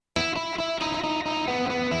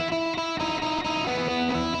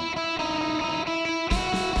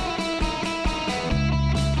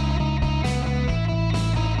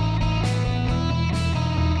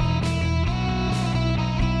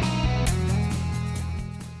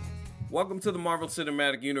Welcome to the Marvel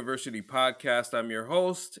Cinematic University podcast. I'm your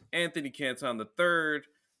host, Anthony Canton III.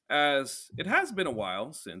 As it has been a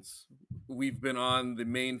while since we've been on the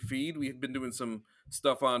main feed, we've been doing some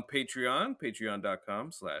stuff on Patreon,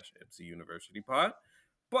 patreon.com/MCUniversityPod.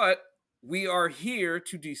 But we are here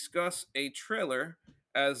to discuss a trailer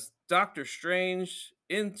as Doctor Strange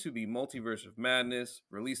Into the Multiverse of Madness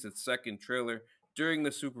released its second trailer during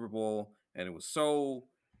the Super Bowl, and it was so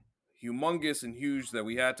humongous and huge that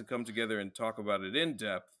we had to come together and talk about it in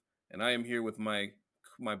depth. And I am here with my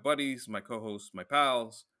buddies, my co-hosts, my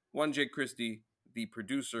pals. One, Jake Christie, the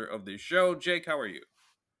producer of this show. Jake, how are you?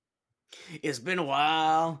 It's been a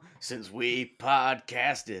while since we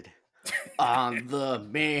podcasted on the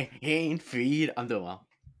main feed. I'm doing well.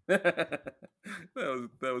 that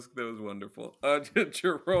was wonderful.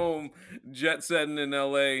 Jerome, jet setting in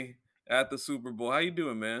LA at the Super Bowl. How you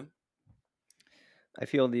doing, man? I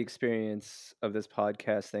feel the experience of this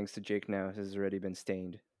podcast, thanks to Jake now, has already been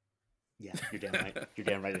stained. Yeah, you're damn right. You're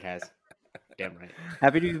damn right it has. Damn right.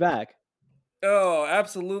 Happy to be back. Oh,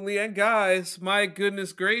 absolutely. And guys, my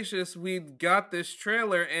goodness gracious, we got this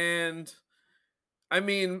trailer, and I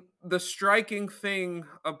mean, the striking thing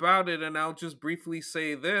about it, and I'll just briefly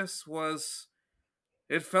say this, was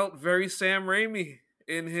it felt very Sam Raimi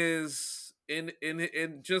in his in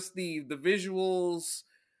just the visuals.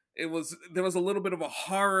 There was a little bit of a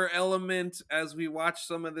horror element as we watched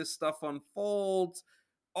some of this stuff unfold,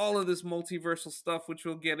 all of this multiversal stuff, which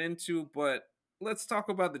we'll get into. But let's talk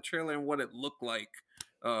about the trailer and what it looked like.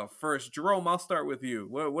 First, Jerome, I'll start with you.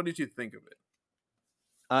 What did you think of it?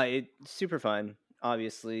 It's super fun,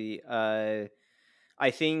 obviously. I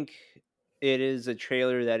think it is a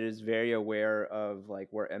trailer that is very aware of like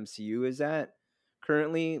where MCU is at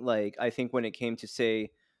currently. Like, I think when it came to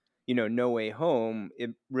say, No Way Home,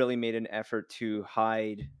 it really made an effort to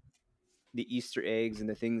hide the Easter eggs and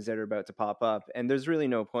the things that are about to pop up. And there's really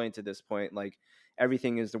no point at this point. Like,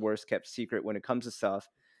 everything is the worst kept secret when it comes to stuff.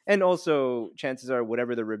 And also, chances are,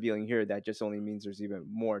 whatever they're revealing here, that just only means there's even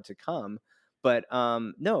more to come. But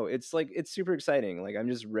no, it's like it's super exciting. Like, I'm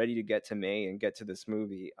just ready to get to May and get to this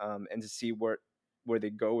movie, and to see where they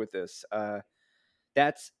go with this.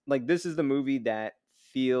 That's like, this is the movie that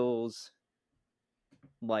feels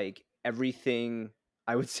like everything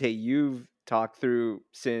I would say you've talked through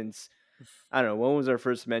since, I don't know, when was our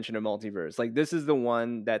first mention of multiverse? Like, this is the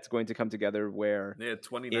one that's going to come together where Yeah,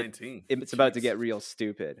 2019. it's about to get real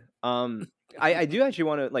stupid. I do actually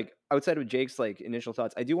want to, like, outside of Jake's like initial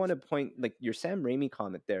thoughts, I do want to point, like, your Sam Raimi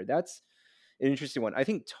comment there. That's an interesting one. I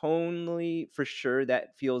think tonally, for sure,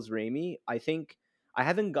 that feels Raimi. I think I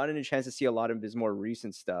haven't gotten a chance to see a lot of his more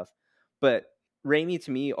recent stuff, but Raimi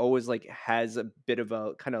to me always like has a bit of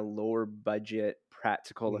a kind of lower budget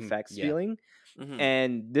practical effects Yeah. feeling. Mhm.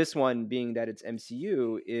 And this one, being that it's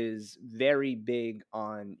MCU, is very big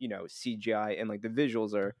on, CGI, and like the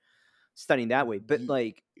visuals are stunning that way, but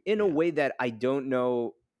like in a Yeah. way that I don't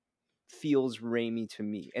know feels Raimi to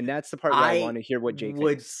me. And that's the part where I want to hear what Jake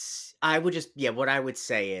thinks. What I would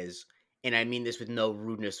say is, and I mean this with no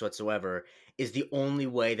rudeness whatsoever, is the only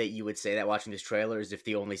way that you would say that watching this trailer is if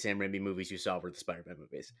the only Sam Raimi movies you saw were the Spider-Man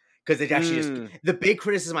movies. Because it actually just, the big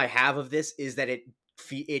criticism I have of this is that it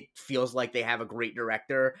feels like they have a great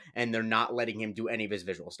director and they're not letting him do any of his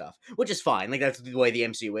visual stuff, which is fine. Like, that's the way the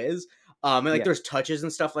MCU is. And like, Yeah. there's touches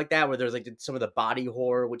and stuff like that where there's like some of the body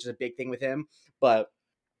horror, which is a big thing with him, but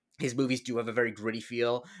his movies do have a very gritty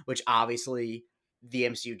feel, which obviously the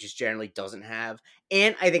MCU just generally doesn't have.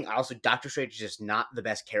 And I think also Doctor Strange is just not the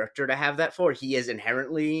best character to have that for. He is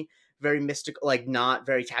inherently very mystical, like not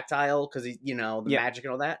very tactile, because he, the magic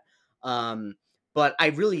and all that. But I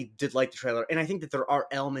really did like the trailer, and I think that there are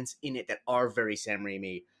elements in it that are very Sam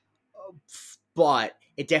Raimi. But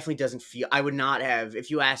it definitely doesn't feel. I would not have,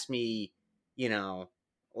 if you asked me,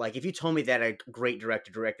 like if you told me that a great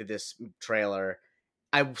director directed this trailer,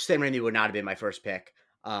 Sam Raimi would not have been my first pick.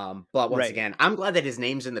 But once again, I'm glad that his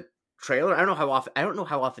name's in the trailer. I don't know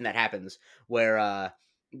how often that happens where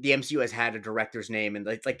the MCU has had a director's name and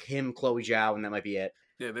like him, Chloe Zhao, and that might be it.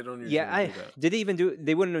 Yeah, they don't usually do that. Did they even do?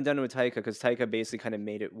 They wouldn't have done it with Taika, because Taika basically kind of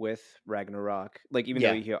made it with Ragnarok. Like, even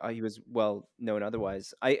though he was well known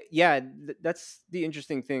otherwise. That's the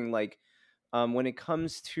interesting thing. Like, when it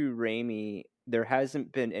comes to Raimi, there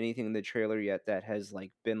hasn't been anything in the trailer yet that has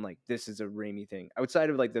like been like, this is a Raimi thing,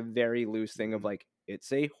 outside of like the very loose thing of like,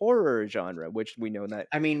 it's a horror genre, which we know that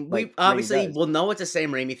I mean, we like Raimi obviously does. will know it's the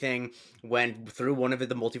same Raimi thing when through one of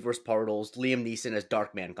the multiverse portals, Liam Neeson as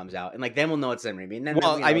Darkman comes out, and like then we'll know it's the same Raimi. And then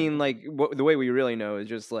Well, you I know, mean, like the way we really know is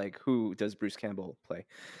just like who does Bruce Campbell play?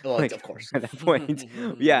 well, Like of course, at that point,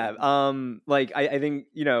 yeah. Like I think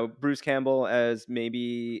Bruce Campbell as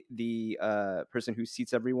maybe the person who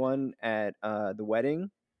seats everyone at the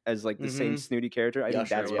wedding as like the same mm-hmm. snooty character. I The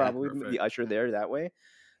think usher, That that's would be yeah. probably the perfect. usher there that way.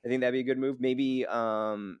 I think that'd be a good move. Maybe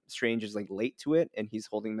Strange is like late to it and he's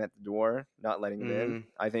holding him at the door, not letting him in. Mm-hmm.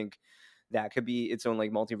 I think that could be its own like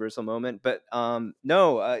multiversal moment. But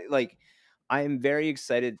no, like I am very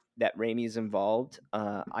excited that Raimi's involved.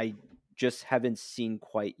 I just haven't seen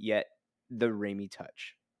quite yet the Raimi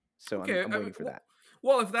touch, so Okay, I'm I mean, waiting for that.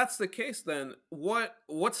 well, if that's the case, then what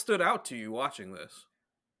stood out to you watching this?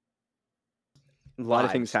 A lot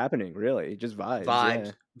of things Vibes. happening, really, just vibes. Vibes,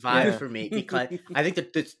 Yeah, vibes yeah. for me because I think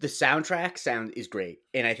that the soundtrack sound is great,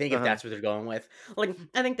 and I think if Uh-huh. that's what they're going with, like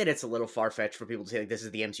I think that it's a little far fetched for people to say like this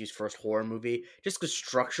is the MCU's first horror movie, just because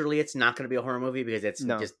structurally it's not going to be a horror movie because it's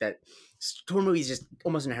No, just that horror movies just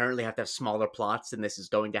almost inherently have to have smaller plots than this is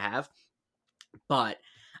going to have. But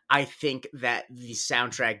I think that the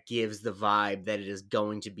soundtrack gives the vibe that it is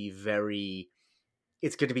going to be very,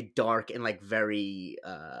 it's going to be dark and like very,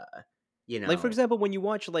 you like for know. example, when you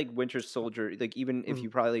watch like Winter Soldier, like even if Mhm. you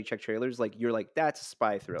probably check trailers, like you're like that's a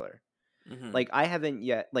spy thriller. Hmm. Like I haven't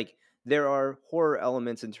yet. Like there are horror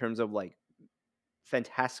elements in terms of like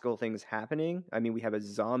fantastical things happening. I mean, we have a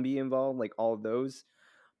zombie involved, like all of those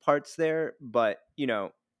parts there, but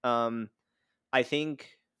um I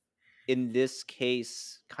think in this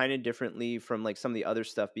case kind of differently from like some of the other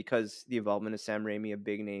stuff because the involvement of Sam Raimi, a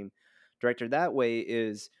big name director that way,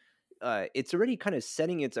 is it's already kind of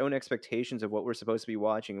setting its own expectations of what we're supposed to be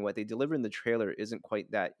watching, and what they deliver in the trailer isn't quite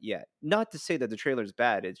that yet. Not to say that the trailer is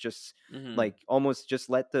bad, it's just Hmm. like almost just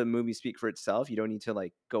let the movie speak for itself. You don't need to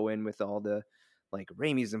like go in with all the like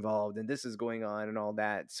Raimi's involved and this is going on and all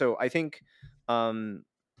that. So I think um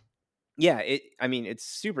yeah, I mean, it's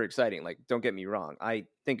super exciting. Like, don't get me wrong. I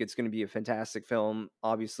think it's going to be a fantastic film.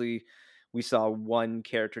 Obviously, we saw one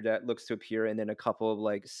character that looks to appear and then a couple of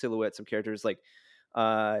like silhouettes of characters. Like,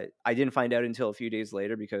 I didn't find out until a few days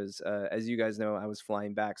later because, as you guys know, I was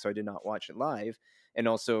flying back, so I did not watch it live. And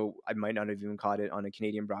also, I might not have even caught it on a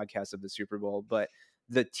Canadian broadcast of the Super Bowl. But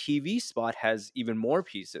the TV spot has even more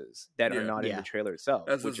pieces that are Yeah, not in the Yeah. trailer itself,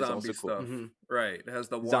 has the which is zombie also cool. stuff, Hmm. right? It has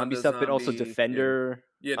the Zombie Wanda stuff, but also zombie. Yeah, Defender,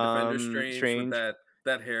 yeah. Defender Strange with Strange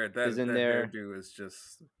that hair, is that in that there. hairdo is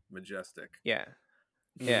just majestic. Yeah,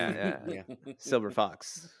 yeah, Hmm. yeah. Yeah. Silver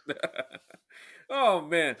Fox. Oh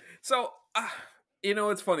man. So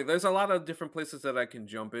it's funny. There's a lot of different places that I can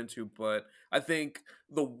jump into, but I think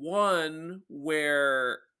the one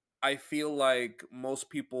where I feel like most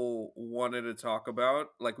people wanted to talk about,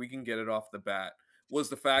 like we can get it off the bat, was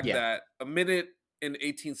the fact Yeah. that a minute and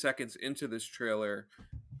 18 seconds into this trailer,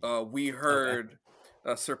 we Okay. heard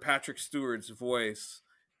Sir Patrick Stewart's voice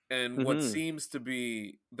and what Hmm. seems to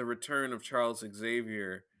be the return of Charles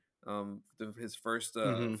Xavier, his first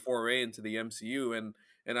Hmm. foray into the MCU. And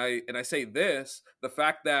I say this: the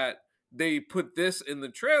fact that they put this in the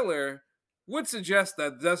trailer would suggest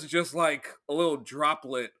that that's just like a little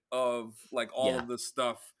droplet of like all Yeah. of the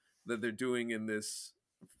stuff that they're doing in this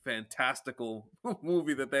fantastical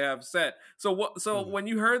movie that they have set. So what? So Mhm.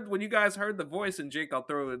 when you guys heard the voice, and Jake, I'll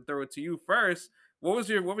throw it to you first. What was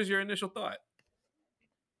your initial thought?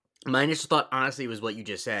 My initial thought, honestly, was what you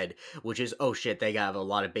just said, which is, oh shit, they got a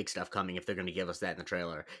lot of big stuff coming if they're going to give us that in the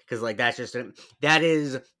trailer. Because, like, that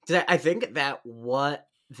is, I think that what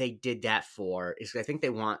they did that for is I think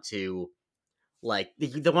they want to, like,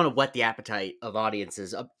 they want to whet the appetite of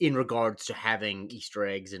audiences in regards to having Easter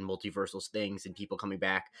eggs and multiversal things and people coming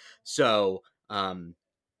back. So,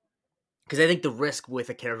 because I think the risk with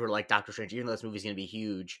a character like Doctor Strange, even though this movie's going to be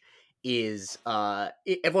huge, is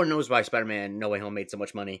everyone knows why Spider-Man No Way Home made so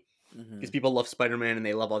much money Mm-hmm. because people love Spider-Man and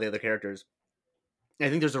they love all the other characters. And I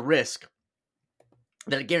think there's a risk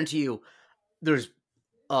that I guarantee you there's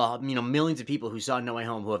millions of people who saw No Way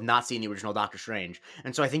Home who have not seen the original Doctor Strange.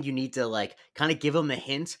 And so I think you need to like kind of give them the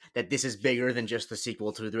hint that this is bigger than just the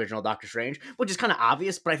sequel to the original Doctor Strange, which is kind of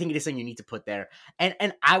obvious, but I think it is something you need to put there.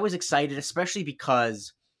 And I was excited, especially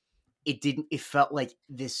because it felt like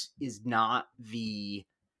this is not the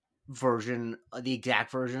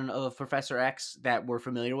exact version of Professor X that we're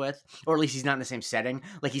familiar with, or at least he's not in the same setting.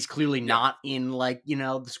 Like he's clearly Yeah. not in like,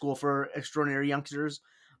 the school for extraordinary youngsters.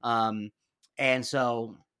 And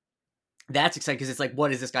so that's exciting because it's like,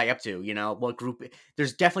 what is this guy up to? What group?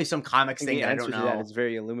 There's definitely some I comics think thing the that I don't answer to that know. is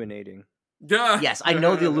very illuminating. Yeah. Yes, I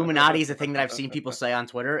know the Illuminati is a thing that I've seen people say on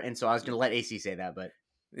Twitter, and so I was going to let AC say that, but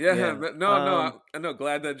Yeah, Yeah. no, I know.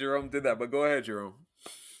 Glad that Jerome did that, but go ahead, Jerome.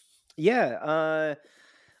 Yeah.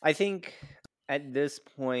 I think at this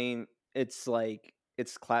point it's like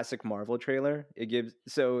it's classic Marvel trailer. It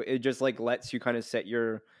just like lets you kind of set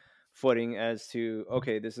your footing as to,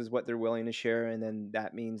 okay, this is what they're willing to share, and then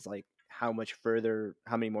that means like how much further,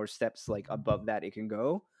 how many more steps like above that it can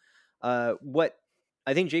go. What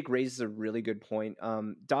I think Jake raises a really good point.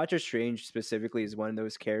 Doctor Strange specifically is one of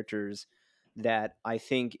those characters that I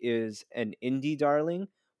think is an indie darling,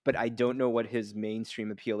 but I don't know what his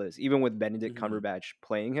mainstream appeal is, even with Benedict Mhm. Cumberbatch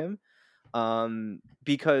playing him.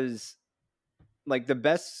 Because like the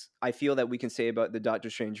best I feel that we can say about the Doctor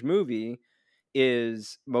Strange movie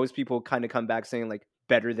is most people kind of come back saying like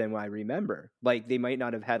better than what I remember. Like they might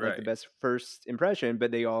not have had like the Right. best first impression,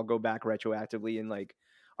 but they all go back retroactively and like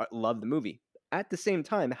love the movie. At the same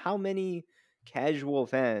time, how many casual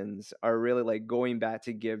fans are really like going back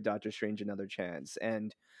to give Doctor Strange another chance?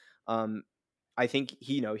 And um I think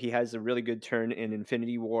he has a really good turn in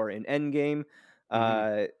Infinity War and Endgame.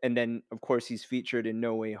 Mhm. And then of course he's featured in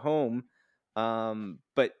No Way Home.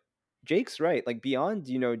 But Jake's right. Like beyond,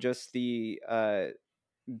 just the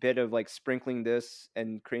bit of like sprinkling this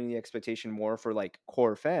and creating the expectation more for like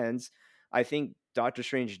core fans, I think Doctor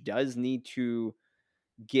Strange does need to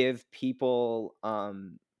give people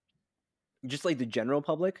just like the general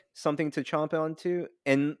public something to chomp onto.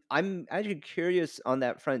 And I'm actually curious on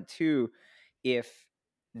that front too, if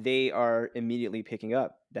they are immediately picking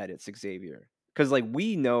up that it's Xavier. Because like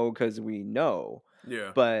we know,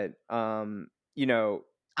 Yeah. but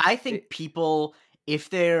I it, think people, if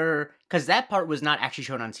they're, because that part was not actually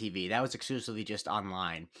shown on TV, that was exclusively just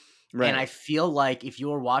online. And I right. feel like if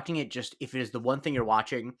you're watching it, just if it is the one thing you're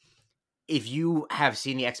watching, if you have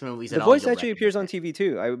seen the X-Men movies The at all, voice you'll actually recognize appears on it. TV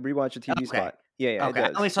too. I rewatched a TV Okay. spot. Yeah, it Okay. I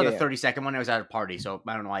only does. saw Yeah, the yeah. 30-second one. I was at a party, so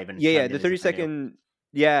I don't know. I even Yeah, chimed the in as 30 if I knew. second.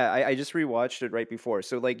 Yeah, I just rewatched it right before.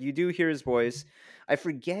 So like you do hear his voice. I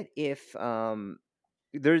forget if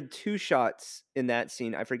there are two shots in that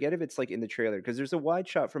scene. I forget if it's like in the trailer because there's a wide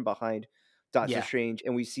shot from behind Doctor Yeah. Strange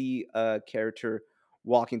and we see a character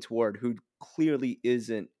walking toward who clearly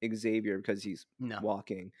isn't Xavier because he's No.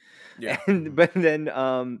 walking. Yeah. And but then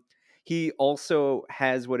he also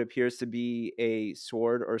has what appears to be a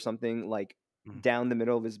sword or something like Mhm. down the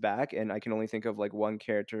middle of his back, and I can only think of like one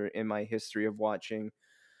character in my history of watching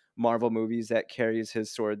Marvel movies that carries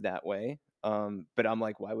his sword that way. But I'm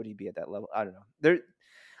like, why would he be at that level? I don't know.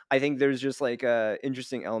 I think there's just like a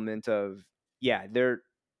interesting element of, yeah,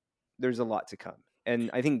 there's a lot to come, and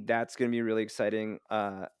I think that's going to be really exciting.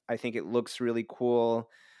 I think it looks really cool.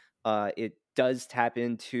 It does tap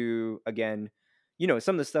into, again,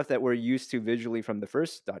 some of the stuff that we're used to visually from the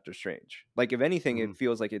first Doctor Strange. Like if anything, Mhm. it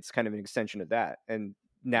feels like it's kind of an extension of that, and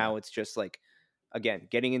Yeah. now it's just like, again,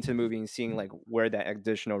 getting into the movie and seeing like where that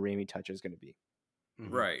additional Raimi touch is going to be.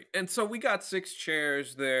 Mhm. Right. And so we got 6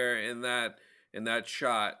 chairs there in that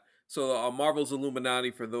shot. So Marvel's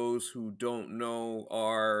Illuminati, for those who don't know,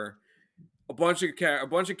 are a bunch of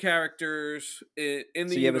characters in the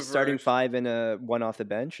So you have a starting universe. five and a one off the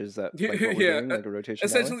bench. Is that like what we're Yeah, doing, like a rotation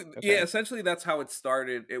that way? essentially, Okay. that's how it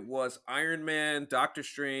started. It was Iron Man, Doctor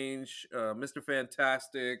Strange, Mr.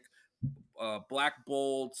 Fantastic, Black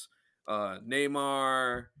Bolt,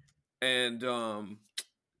 Neymar, and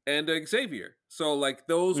Xavier. So like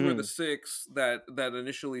those were the Hmm. 6 that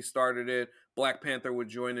initially started it. Black Panther would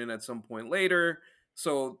join in at some point later.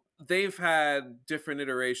 So they've had different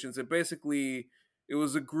iterations. And basically it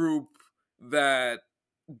was a group that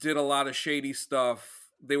did a lot of shady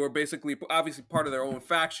stuff. They were basically obviously part of their own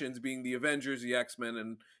factions, being the Avengers, the X-Men,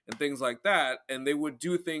 and things like that. And they would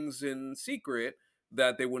do things in secret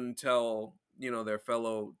that they wouldn't tell, their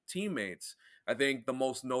fellow teammates. I think the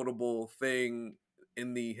most notable thing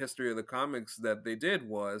in the history of the comics that they did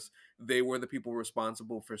was they were the people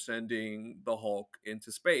responsible for sending the Hulk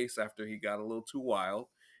into space after he got a little too wild,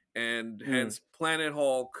 and Mm. hence Planet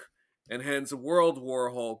Hulk, and hence World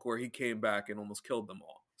War Hulk, where he came back and almost killed them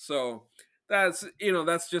all. So that's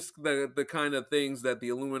just the kind of things that the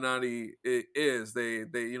Illuminati is. They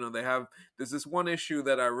have, there's this one issue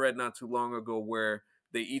that I read not too long ago where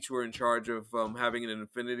they each were in charge of having an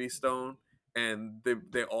Infinity Stone, and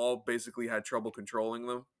they all basically had trouble controlling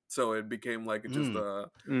them. So it became like just Mm.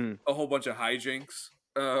 Mm. a whole bunch of hijinks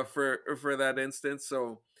for that instance.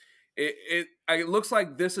 So it looks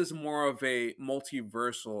like this is more of a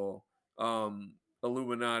multiversal um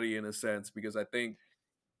Illuminati in a sense, because I think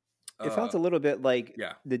It felt uh a little bit like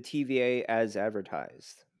yeah. the TVA as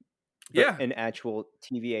advertised. but Yeah, an actual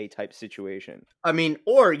TVA type situation. I mean,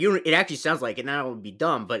 or it actually sounds like, and that would be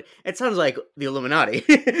dumb, but it sounds like the Illuminati.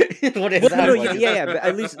 What it Well, no, sounds yeah, like. yeah, yeah, but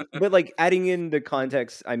at least, but like adding in the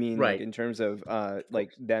context, I mean, like Right. in terms of Of like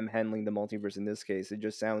course. them handling the multiverse in this case, it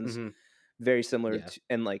just sounds Hmm. very similar Yeah. to,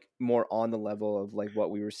 and like more on the level of like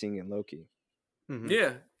what we were seeing in Loki. Hmm.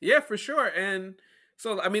 yeah, yeah, for sure. And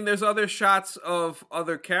so, I mean, there's other shots of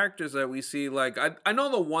other characters that we see. Like, I know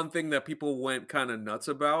the one thing that people went kind of nuts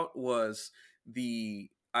about was the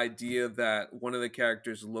idea that one of the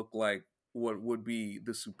characters looked like what would be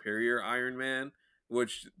the superior Iron Man,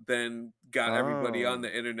 which then got everybody on Oh,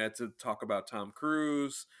 the internet to talk about Tom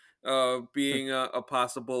Cruise being a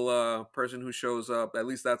possible person who shows up. At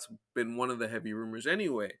least that's been one of the heavy rumors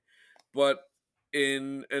anyway. But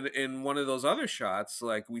in one of those other shots,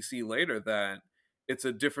 like we see later that it's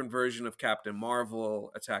a different version of Captain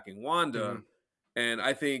Marvel attacking Wanda, Hmm. and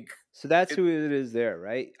I think so that's it, who it is there,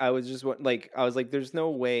 right? I was just like, I was like, there's no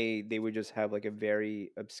way they would just have like a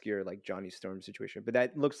very obscure like Johnny Storm situation, but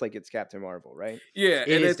that looks like it's Captain Marvel, right? yeah, It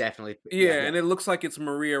and is it definitely, yeah. yeah, and it looks like it's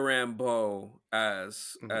Maria Rambeau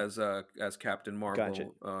Hmm. as Captain Gotcha.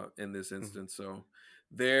 Marvel in this Hmm. instance. So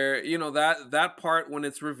there, that part when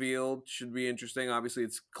it's revealed should be interesting. Obviously,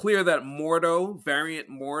 it's clear that Mordo, variant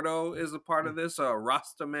Mordo, is a part of this.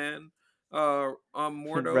 Rastaman,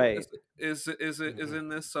 Mordo Right. is Hmm. in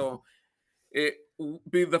this. So it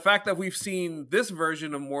be the fact that we've seen this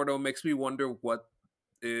version of Mordo makes me wonder what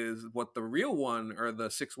the real one or the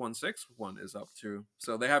 616 one is up to.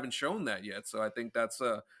 So they haven't shown that yet. So I think that's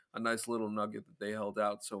a nice little nugget that they held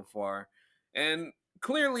out so far. And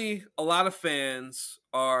clearly a lot of fans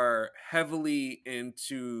are heavily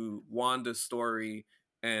into Wanda's story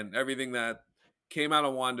and everything that came out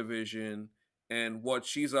of WandaVision and what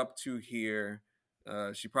she's up to here.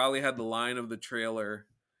 She probably had the line of the trailer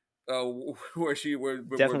uh, where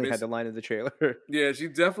Definitely had the line of the trailer. yeah, she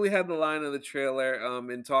definitely had the line of the trailer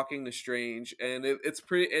in talking to Strange, and it's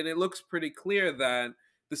pretty, and it looks pretty clear that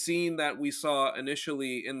the scene that we saw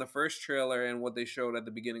initially in the first trailer and what they showed at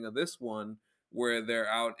the beginning of this one, where they're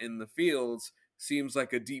out in the fields, seems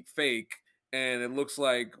like a deep fake, and it looks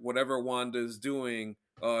like whatever Wanda's doing,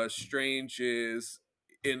 Strange is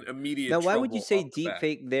in immediate Now, why would you trouble say off the deep bat.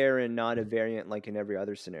 fake there and not a variant like in every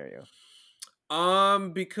other scenario?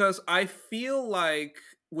 Because I feel like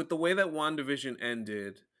with the way that WandaVision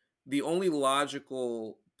ended, the only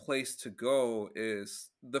logical place to go is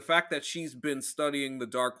the fact that she's been studying the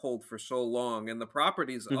Darkhold for so long, and the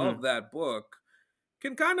properties Hmm. of that book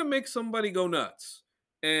can kind of make somebody go nuts.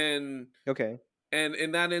 And Okay. and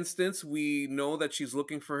in that instance, we know that she's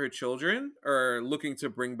looking for her children or looking to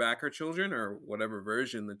bring back her children or whatever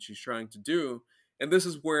version that she's trying to do. And this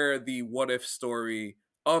is where the what if story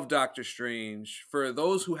of Doctor Strange, for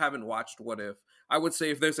those who haven't watched What If, I would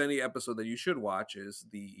say if there's any episode that you should watch is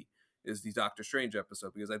the Doctor Strange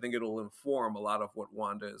episode because I think it'll inform a lot of what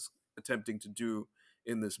Wanda is attempting to do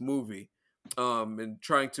in this movie and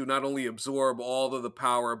trying to not only absorb all of the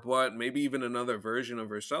power, but maybe even another version of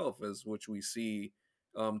herself, as which we see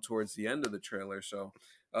towards the end of the trailer. So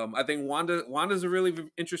I think Wanda's a really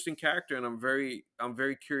interesting character, and I'm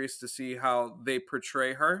very curious to see how they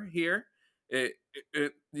portray her here. It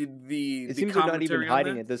The seems they're not even commentary on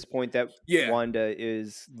hiding that, at this point that yeah, Wanda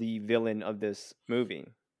is the villain of this movie.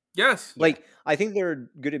 yes, Yeah. Like, I think there are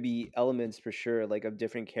going to be elements for sure, like of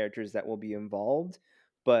different characters that will be involved,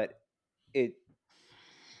 but it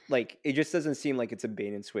it just doesn't seem like it's a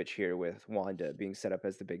bait and switch here with Wanda being set up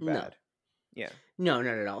as the big No. bad. Yeah. No,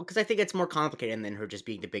 not at all. Because I think it's more complicated than her just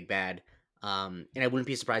being the big bad. And I wouldn't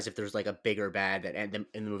be surprised if there's like a bigger bad that in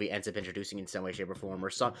the movie ends up introducing in some way, shape, or form, or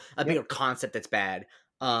some a Yep. bigger concept that's bad.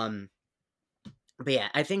 Um, but yeah,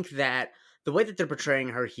 I think that the way that they're portraying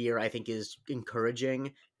her here, I think, is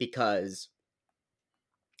encouraging because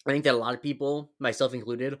I think that a lot of people, myself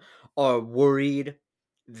included, are worried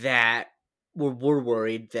that we're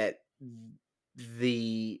worried that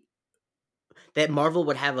the that Marvel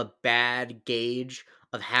would have a bad gauge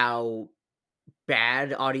of how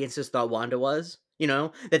bad audiences thought Wanda was. You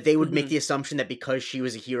know, that they would make hmm the assumption that because she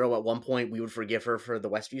was a hero at one point, we would forgive her for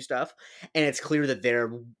the Westview stuff. And it's clear that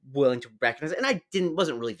they're willing to recognize it. And I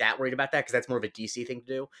wasn't really that worried about that because that's more of a DC thing to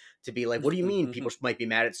do. To be like, what do you mean people might be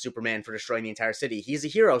mad at Superman for destroying the entire city? He's a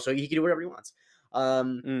hero, so he can do whatever he wants.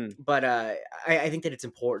 Mm. But I think that it's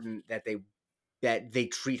important that they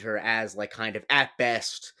treat her as like kind of at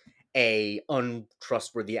best a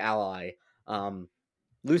untrustworthy ally.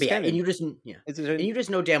 Loose But yeah, cannon. It's and you just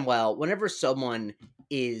know damn well whenever someone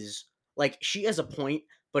is like she has a point,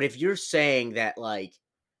 but if you're saying that like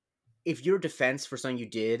if your defense for something you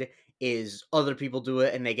did is other people do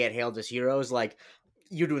it and they get hailed as heroes, like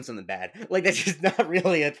you're doing something bad. Like that's just not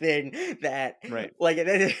really a thing that Right. like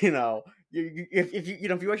if you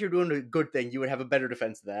if you actually were doing a good thing, you would have a better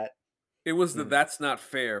defense of that. It was the Mm. "That's not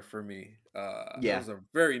fair" for me. That Yeah. was a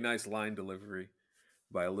very nice line delivery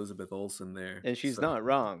by Elizabeth Olsen there. And she's So not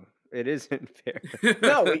wrong. It isn't fair.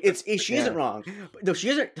 No, she isn't Yeah. wrong. No, she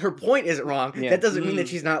isn't. Her point isn't wrong. Yeah. That doesn't mean that Mhm.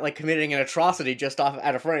 she's not like committing an atrocity just off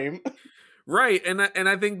out of frame. Right, and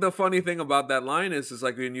I think the funny thing about that line is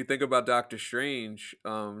like when you think about Doctor Strange,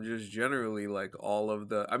 just generally like all of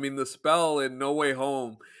the, I mean, the spell in No Way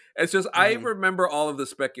Home. It's just I Mhm. remember all of the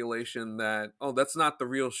speculation that that's not the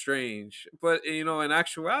real Strange, but in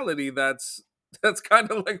actuality that's kind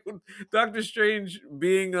of like Doctor Strange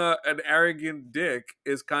being an arrogant dick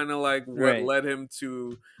is kind of like what Right. led him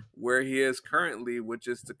to where he is currently, which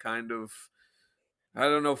is to kind of, I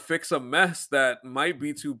don't know, fix a mess that might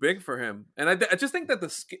be too big for him. And I just think that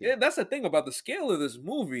that's the thing about the scale of this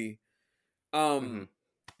movie. Mhm.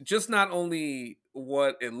 Just not only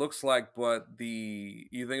what it looks like, but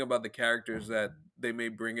you think about the characters that they may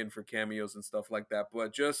bring in for cameos and stuff like that.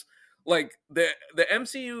 But just like the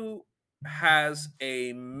MCU has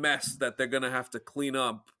a mess that they're gonna have to clean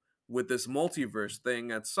up with this multiverse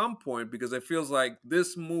thing at some point, because it feels like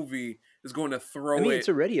this movie is going to I throw mean, it it's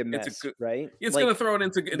already a into mess, right? it's going to throw it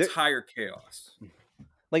into There, entire chaos.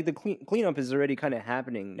 like the cleanup is already kind of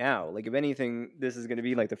happening now. Like if anything, this is going to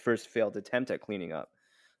be like the first failed attempt at cleaning up.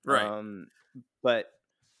 Right. But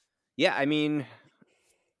yeah, I mean,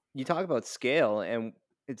 you talk about scale, and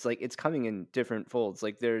it's like it's coming in different folds.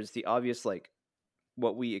 Like there's the obvious, like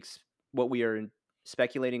what what we are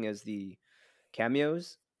speculating as the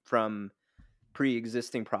cameos from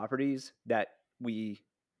pre-existing properties that we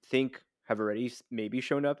think have already maybe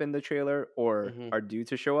shown up in the trailer or Mhm. are due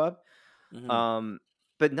to show up. Mhm.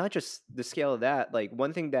 But not just the scale of that. Like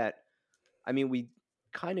one thing that, I mean, we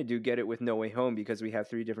kind of do get it with No Way Home because we have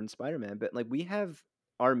 3 different Spider-Man, but like we have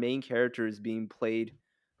our main characters being played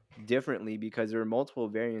differently because there are multiple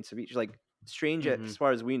variants of each. Like Strange, as Mhm.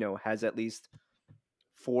 far as we know, has at least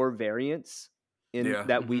 4 variants in Yeah.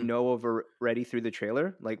 that we Mhm. know of already through the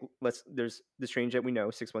trailer. Like there's the Strange that we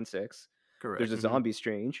know, 616. There's a Correct. Mhm. zombie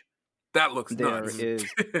Strange. That looks There nuts. Mhm.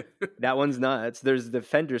 is that one's nuts. There's the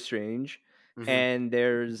Fender Strange, Mhm. and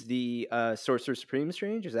there's the Sorcerer Supreme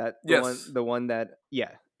Strange. Is that the one? Yes. The one that,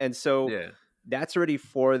 yeah. And so Yeah. that's already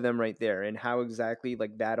 4 of them right there. And how exactly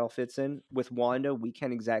like that all fits in with Wanda, we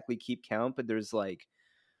can't exactly keep count, but there's like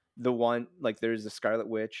the one, like there's the Scarlet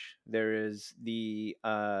Witch. There is the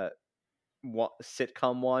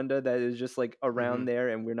sitcom Wanda that is just like around Mhm. there,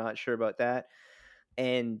 and we're not sure about that.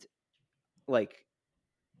 And like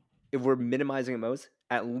if we're minimizing at most,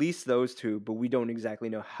 at least those 2, but we don't exactly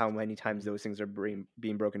know how many times those things are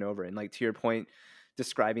being broken over. And like to your point,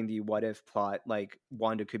 describing the what if plot, like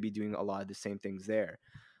Wanda could be doing a lot of the same things there.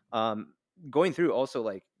 Um, Going through also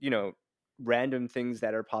like, random things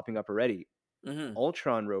that are popping up already. Mhm.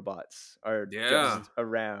 Ultron robots are Yeah. Mhm. just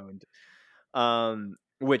around,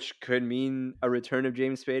 which could mean a return of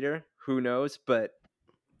James Spader. Who knows? But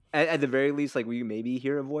at the very least, like we maybe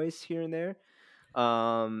hear a voice here and there. We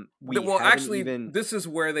Well, haven't actually, even this is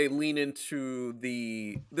where they lean into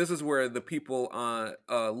this is where the people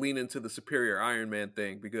lean into the Superior Iron Man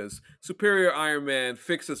thing, because Superior Iron Man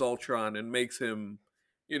fixes Ultron and makes him,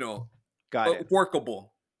 you know, got it.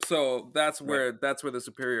 workable. So Right. that's where the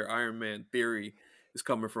Superior Iron Man theory is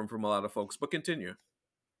coming from a lot of folks. But continue.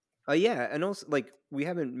 Yeah, and also like we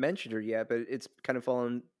haven't mentioned her yet, but it's kind of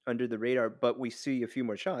fallen under the radar. But we see a few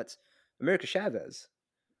more shots. America Chavez.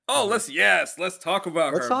 Oh, Mhm. let's talk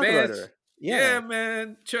about Let's her, talk about man. her. Yeah, Yeah.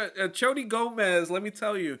 man. Chody Gomez. Let me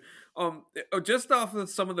tell you, just off of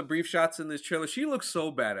some of the brief shots in this trailer, she looks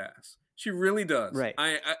so badass. She really does. Right.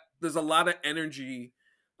 There's a lot of energy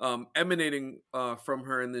emanating from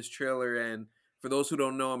her in this trailer. And for those who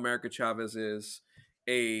don't know, America Chavez is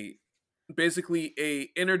a basically a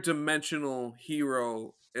interdimensional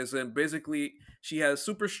hero. As in, basically, she has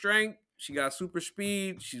super strength, she got super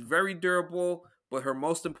speed, she's very durable, but her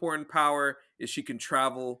most important power is she can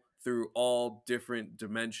travel through all different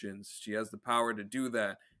dimensions. She has the power to do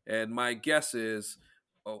that. And my guess is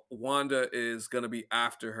Wanda is going to be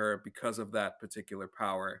after her because of that particular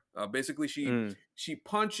power. Basically, Mm, she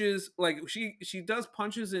punches, like she does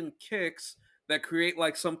punches and kicks that create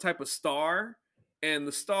like some type of star, and the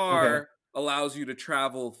okay. star allows you to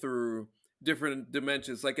travel through different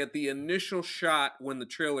dimensions. Like at the initial shot when the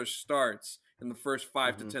trailer starts, in the first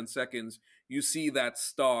 5 to 10 seconds, you see that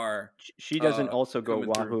star She doesn't uh also go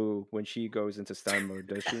coming through. Wahoo when she goes into stun mode,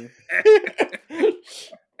 does she?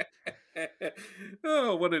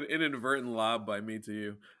 Oh, what an inadvertent lob by me to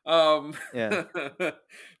you. Yeah.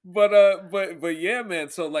 But yeah, man.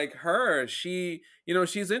 So like her, she,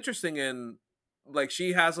 she's interesting, and like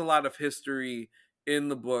she has a lot of history in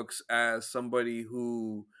the books as somebody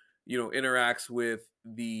who, interacts with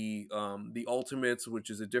the Ultimates, which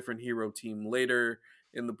is a different hero team later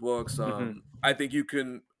in the books. Hmm.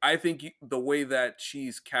 The way that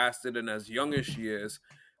she's casted and as young as she is,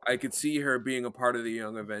 I could see her being a part of the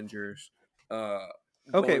Young Avengers uh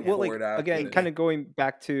Okay, going well, Yeah, like forward after again, yeah. kind this. of going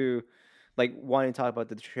back to like wanting to talk about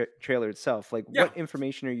the trailer itself. Like, Yeah. what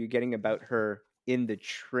information are you getting about her in the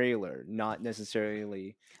trailer? Not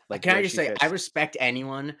necessarily like Can I where just she say I fits. respect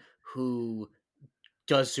anyone who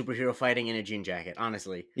does superhero fighting in a jean jacket.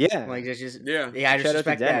 Honestly, Yeah, like it's just Yeah. yeah, I just shout out to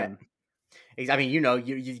respect that. denim, I mean,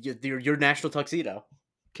 your national tuxedo.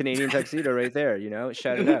 Canadian tuxedo, right there.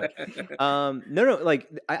 Shout it out. No, like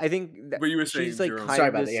I think that But you were she's saying, like Jerome. kind Sorry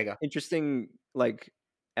of about that. this Yeah, go. interesting like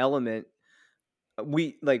element.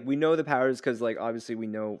 We know the powers because like obviously we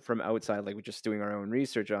know from outside, like we're just doing our own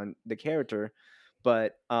research on the character,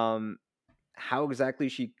 but how exactly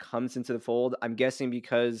she comes into the fold, I'm guessing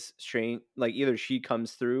because Strange, like either she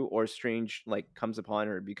comes through or Strange like comes upon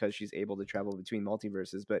her because she's able to travel between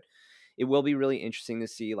multiverses. But it will be really interesting to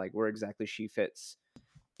see like where exactly she fits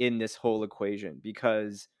in this whole equation,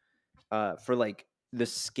 because for like the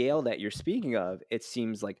scale that you're speaking of, it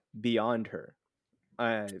seems like beyond her.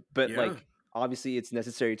 But Yeah. like obviously it's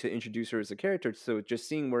necessary to introduce her as a character, so just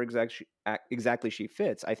seeing where exactly she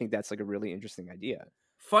fits, I think that's like a really interesting idea.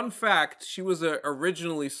 Fun fact: she was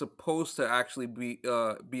originally supposed to actually be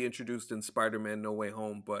introduced in Spider-Man: No Way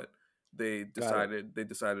Home, but Got it. they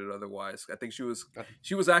decided otherwise. I think Okay.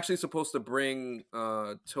 she was actually supposed to bring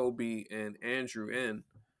Toby and Andrew in,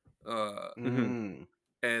 uh, Hmm. Mm,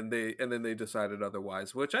 and then they decided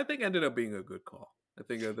otherwise, which I think ended up being a good call. I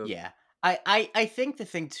think yeah. I think the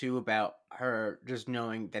thing too about her just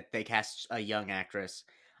knowing that they cast a young actress,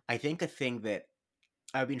 I think a thing that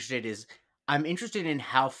I'd be interested is I'm interested in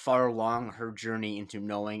how far along her journey into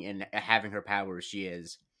knowing and having her powers she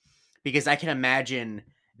is, because I can imagine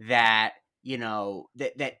that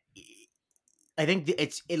that I think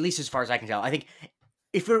it's at least as far as I can tell. I think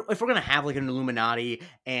if we're gonna have like an Illuminati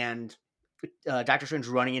and Doctor Strange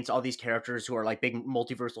running into all these characters who are like big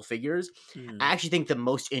multiversal figures, I Mhm. actually think the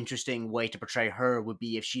most interesting way to portray her would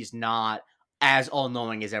be if she's not as all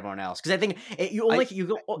knowing as everyone else. Because I think I you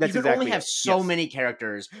That's can only exactly have it. so Yes. many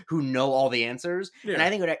characters who know all the answers, and Yeah. I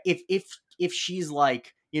think if she's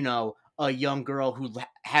like a young girl who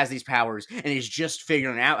has these powers and is just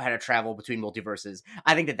figuring out how to travel between multiverses,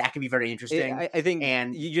 I think that can be very interesting. I think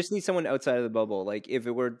And you just need someone outside of the bubble. Like if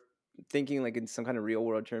it were thinking like in some kind of real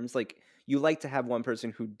world terms, like you like to have one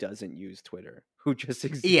person who doesn't use Twitter, who just yeah,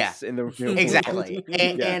 exists in the real world. exactly.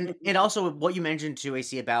 And, Yeah. and also what you mentioned too,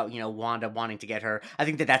 AC, about Wanda wanting to get her. I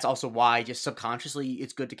think that's also why just subconsciously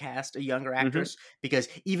it's good to cast a younger Hmm. actress, because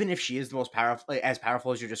even if she is the most powerful, as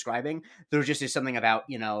powerful as you're describing, there just is something about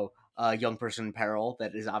a young person in peril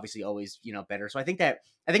that is obviously always better. So I think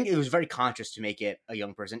it was very conscious to make it a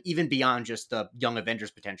young person, even beyond just the Young Avengers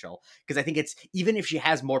potential. Because I think it's even if she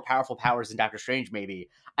has more powerful powers than Doctor Strange, maybe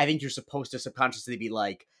I think you're supposed to subconsciously be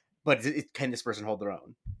like, but can this person hold their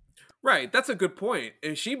own? Right, that's a good point.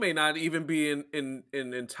 And she may not even be in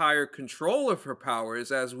entire control of her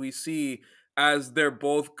powers, as we see as they're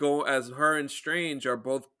both go as her and Strange are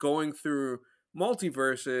both going through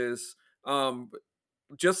multiverses. Um,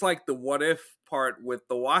 just like the what if part with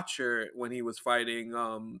the Watcher when he was fighting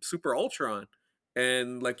Super Ultron,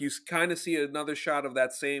 and like you kind of see another shot of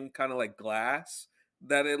that same kind of like glass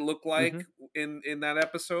that it looked Hmm. like in that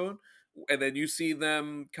episode, and then you see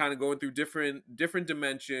them kind of going through different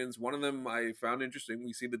dimensions. One of them I found interesting.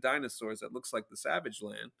 We see the dinosaurs that looks like the Savage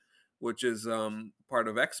Land, which is part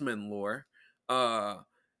of X-Men lore. uh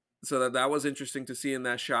so that was interesting to see in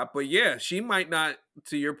that shot. But yeah, she might not,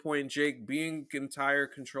 to your point, Jake, being entire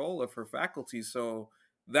control of her faculties, so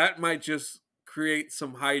that might just create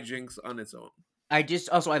some hijinks on its own. I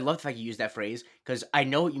love the fact you use that phrase, because I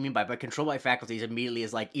know what you mean by control by faculties immediately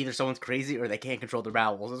is like either someone's crazy or they can't control their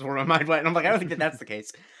bowels. Is where my mind went, and I'm like, I don't think that's the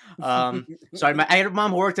case. Sorry, I had a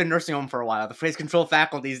mom who worked in a nursing home for a while. The phrase "control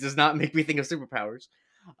faculties" does not make me think of superpowers.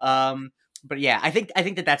 Um, but yeah, I think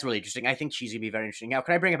that's really interesting. I think she's gonna be very interesting. Now,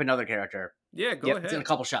 can I bring up another character? Yeah, go Yep. It's in a ahead.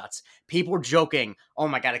 couple shots. People were joking. Oh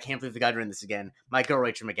my god, I can't believe the guy doing this again. My girl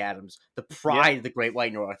Rachel McAdams, the Yeah. pride of the Great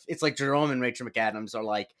White North. It's like Jerome and Rachel McAdams are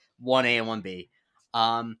like 1A and 1B.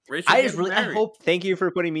 Rachel I just getting really I married. hope Thank you for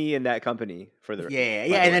putting me in that company. yeah, By yeah,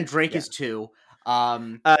 the and then way. Drake Yeah. is 2.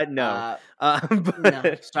 Um No. uh no,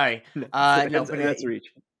 But sorry. no, No, that's but that's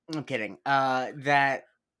reach. I'm kidding. That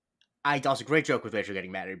also great joke with Rachel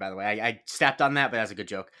getting married. By the way, I stepped on that, but that's a good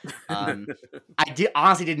joke. I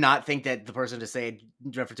honestly did not think that the person to say it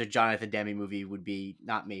in reference to Jonathan Demme movie would be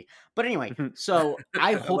not me. But anyway, so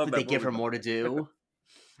I I hope love that they that give movie, her by more to the way. do.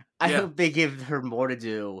 I Yeah. hope they give her more to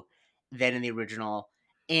do than in the original,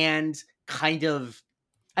 and kind of,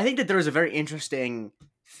 I think that there is a very interesting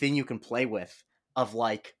thing you can play with of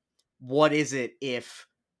like, what is it if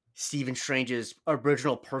Stephen Strange's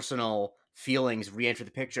original personal feelings re-enter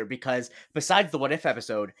the picture? Because besides the What If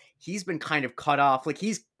episode, he's been kind of cut off. Like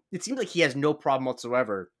it seems like he has no problem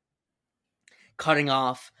whatsoever cutting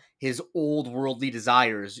off his old worldly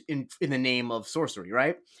desires in the name of sorcery,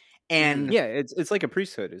 right? And Yeah, it's like a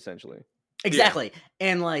priesthood essentially. exactly,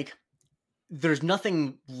 and like there's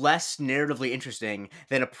nothing less narratively interesting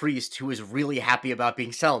than a priest who is really happy about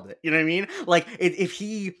being celibate. You know what I mean? Like, if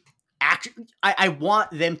he actually, I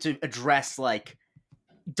want them to address, like,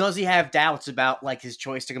 does he have doubts about, like, his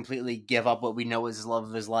choice to completely give up what we know is his love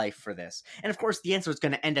of his life for this? And of course, the answer is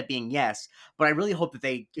going to end up being yes, but I really hope that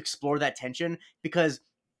they explore that tension, because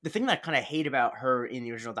the thing that I kind of hate about her in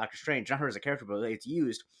the original Doctor Strange, not her as a character, but the way it's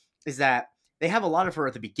used, is that they have a lot of her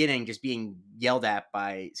at the beginning just being yelled at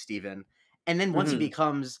by Steven. And then once he Mhm.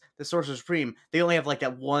 becomes the Sorcerer Supreme, they only have like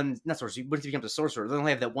that one, not sorcerer, once he becomes a sorcerer, they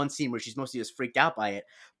only have that one scene where she's mostly just freaked out by it.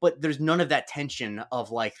 But there's none of that tension of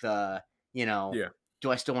like the, you know, Yeah.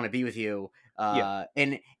 do I still want to be with you? Yeah.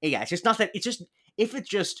 And yeah, it's just not that. It's just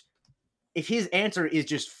if his answer is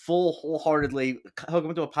just wholeheartedly hook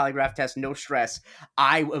him to a polygraph test, no stress,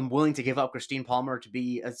 I am willing to give up Christine Palmer to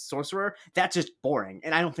be a sorcerer. That's just boring,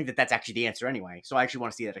 and I don't think that that's actually the answer anyway. So I actually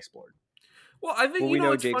want to see that explored. Well, I think Well, we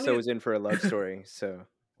know it's Jigsaw funny. was in for a love story, so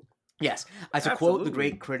Yes, as a quote the Absolutely.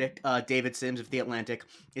 great critic David Sims of The Atlantic,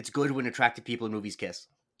 it's good when attractive people in movies kiss.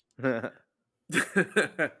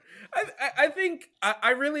 I think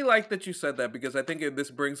I really like that you said that, because I think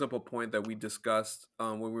this brings up a point that we discussed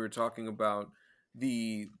when we were talking about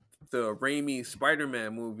the Raimi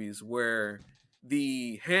Spider-Man movies, where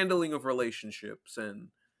the handling of relationships and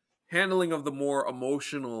handling of the more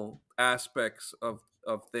emotional aspects of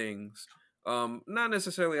things, not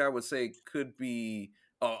necessarily I would say could be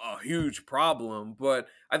a huge problem, but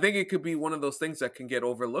I think it could be one of those things that can get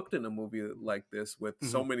overlooked in a movie like this, with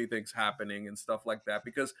Mm-hmm. so many things happening and stuff like that,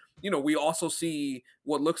 because we also see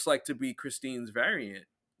what looks like to be Christine's variant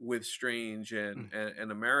with Strange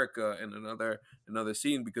and America in another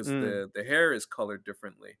scene, because Mm. the hair is colored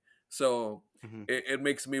differently. So Mm-hmm. it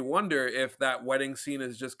makes me wonder if that wedding scene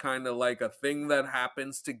is just kind of like a thing that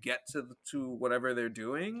happens to get to whatever they're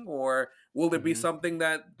doing, or will it be Mm-hmm. something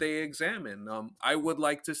that they examine? I would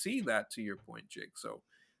like to see that, to your point, Jake. So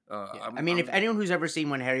Yeah, I I'm mean, if anyone who's ever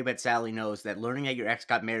seen When Harry Met Sally knows that learning that your ex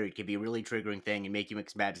got married can be a really triggering thing and make you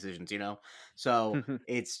make some bad decisions, you know. So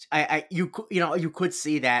it's you could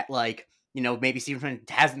see that, like, maybe Stephen Fry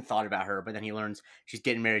hasn't thought about her, but then he learns she's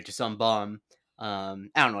getting married to some bum. I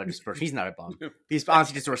don't know this person. He's not a bum. He's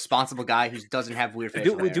honestly just a responsible guy who doesn't have weird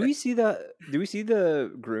facial do hair. we see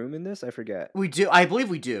the groom in this? I forget. We do. I believe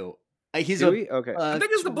we do. He's Do we? Okay. I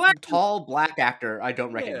think it's the black dude. tall black actor. I don't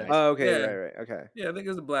Yeah, recognize. Oh, okay. yeah, Right. Okay. yeah. I think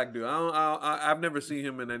it's the black dude. I've never seen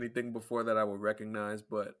him in anything before that I would recognize,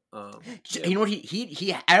 but yeah. You know what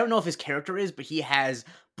he I don't know if his character is, but he has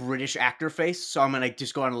British actor face, so I'm gonna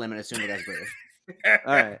just go on a limb and assume the guy's British.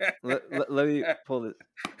 All right. Let me pull it.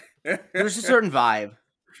 There's a certain vibe.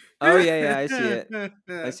 Oh yeah, I see it.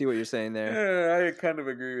 I see what you're saying there. Yeah, I kind of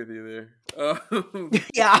agree with you there.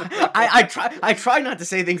 Yeah, I try not to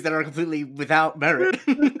say things that are completely without merit.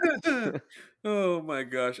 Oh my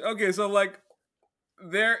gosh. Okay, so like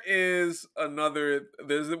there is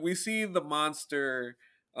we see the monster,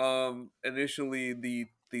 initially the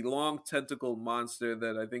long tentacled monster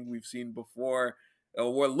that I think we've seen before,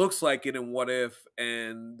 what looks like it in What If,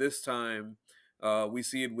 and this time we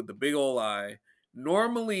see it with the big ol' eye.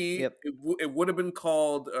 Normally Yep. it would have been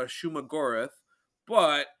called Shumagorath,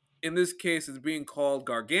 but in this case it's being called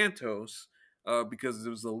Gargantos, because it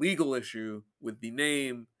was a legal issue with the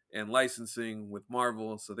name and licensing with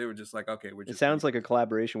Marvel, so they were just like, okay, we're It just gonna sounds like a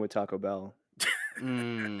collaboration with Taco Bell.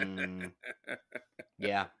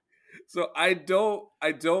 Yeah. So I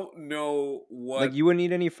don't know what. Like, you wouldn't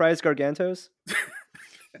eat any fries Gargantos?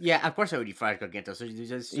 Yeah, of course I would eat fried Gargantos. So you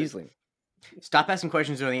just Easily. stop asking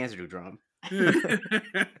questions you know the answer to, Drum.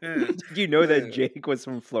 Did you know that Jake was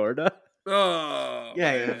from Florida? Oh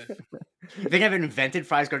Yeah, yeah. man. You think I've invented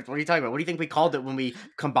fries? What are you talking about? What do you think we called it when we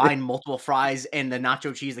combined multiple fries and the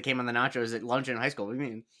nacho cheese that came on the nachos at lunch in high school? What do you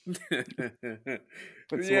mean?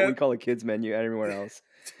 That's Yeah. what we call a kids menu everywhere else.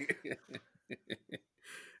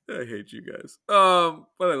 I hate you guys. But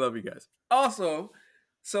I love you guys. Also,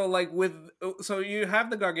 So like so you have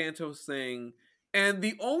the Gargantos thing, and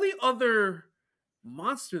the only other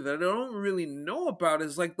monster that I don't really know about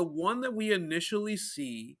is like the one that we initially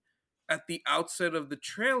see at the outset of the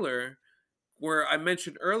trailer, where I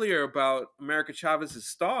mentioned earlier about America Chavez's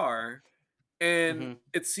star, and Mm-hmm.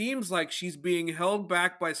 it seems like she's being held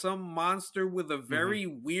back by some monster with a Mm-hmm. very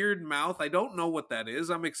weird mouth. I don't know what that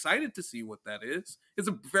is. I'm excited to see what that is. It's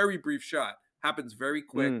a very brief shot, happens very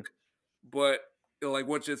quick, Mm. but like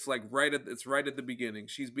what's it's like it's right at the beginning.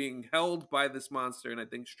 She's being held by this monster, and I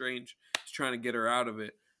think Strange is trying to get her out of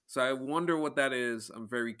it. So I wonder what that is. I'm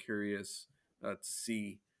very curious to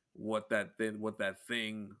see what that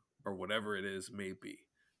thing or whatever it is may be.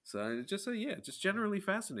 So just yeah, just generally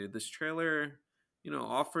fascinated. This trailer,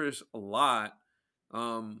 offers a lot.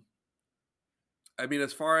 Um, I mean,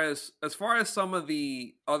 as far as some of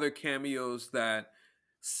the other cameos that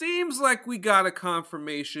seems like we got a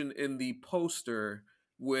confirmation in the poster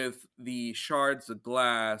with the shards of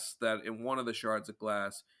glass, that in one of the shards of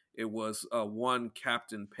glass it was one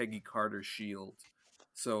Captain Peggy Carter shield.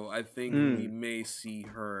 So I think we Mm. may see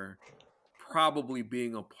her probably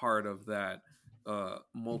being a part of that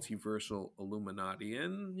multiversal Illuminati.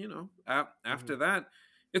 And Mm-hmm. after that,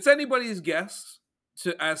 it's anybody's guess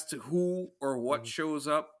as to who or what Mm-hmm. shows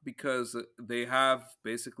up, because they have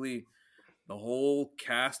basically the whole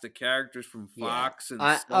cast of characters from Yeah. Fox and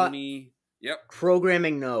I Sony. Yep.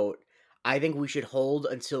 Programming note. I think we should hold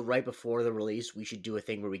until right before the release. We should do a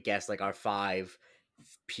thing where we guess like our five,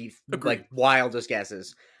 Agreed. like wildest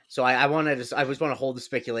guesses. So I want to just want to hold the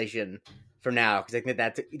speculation for now because I think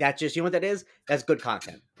that's just what that is. That's good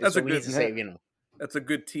content. That's So a we need good to say That's a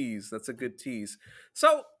good tease. That's a good tease.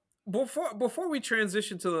 So before we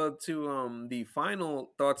transition to the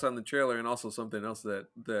final thoughts on the trailer, and also something else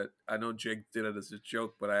that I know Jake did it as a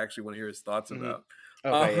joke, but I actually want to hear his thoughts Mhm. about.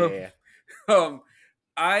 Okay, Um, yeah. um,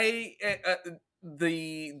 I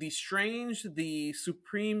the Strange, the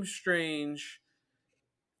Supreme Strange.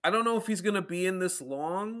 I don't know if he's gonna be in this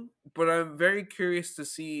long, but I'm very curious to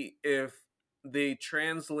see if they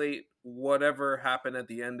translate whatever happened at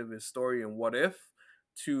the end of his story and What If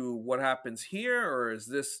to what happens here, or is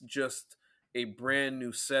this just a brand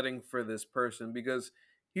new setting for this person? Because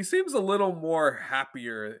he seems a little more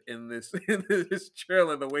happier in this in this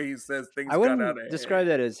trailer, the way he says I things got out wouldn't of describe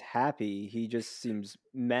that as happy. He just seems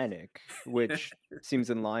manic, hand. which seems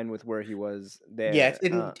in line with where he was Yeah,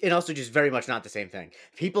 there. and also just very much not the same thing.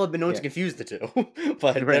 People have been known to Yeah. confuse the two,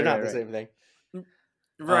 but they're Right, not right, the right. same thing.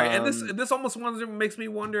 Right, and this Um, this almost makes me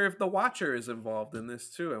wonder if the Watcher is involved in this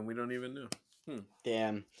too, and we don't even know. Hmm.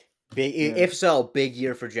 Damn. Big, yeah. if so, big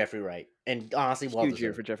year for Jeffrey Wright, and honestly, well Huge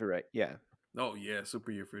year for deserved. Jeffrey Wright. Yeah. Oh yeah,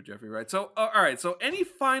 super year for Jeffrey Wright. So all right. So any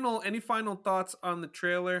final thoughts on the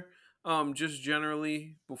trailer? Just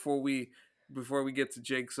generally before we get to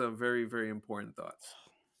Jake's very very important thoughts.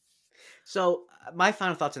 So my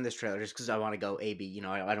final thoughts on this trailer, just because I want to go A B,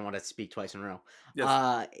 I don't want to speak twice in a row.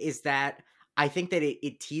 Yes. Is that I think that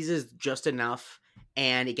it teases just enough,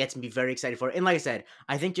 and it gets me very excited for it. And like I said,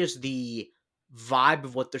 I think just the vibe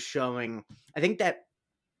of what they're showing. I think that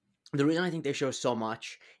the reason I think they show so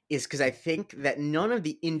much is because I think that none of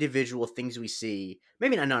the individual things we see,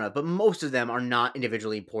 maybe not none of, but most of them are not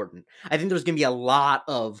individually important. I think there's going to be a lot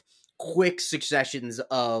of quick successions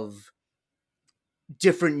of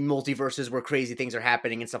different multiverses where crazy things are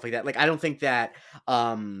happening and stuff like that. Like I don't think that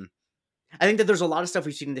I think that there's a lot of stuff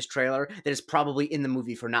we've seen in this trailer that is probably in the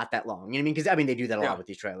movie for not that long. You know what I mean? Because I mean they do that a Yeah. lot with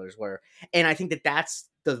these trailers and I think that that's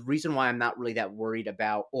the reason why I'm not really that worried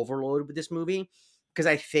about overload with this movie, because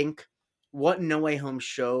I think what No Way Home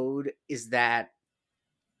showed is that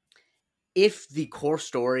if the core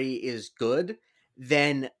story is good,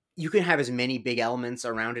 then you can have as many big elements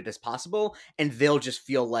around it as possible, and they'll just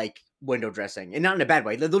feel like window dressing, and not in a bad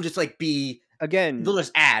way. They'll just like be. Again, They'll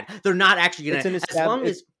just add. They're not actually it's gonna. an As long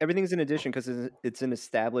it's as everything's an addition because it's an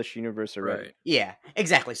established universe already. Right. yeah,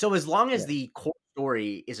 exactly. So as long as Yeah. the core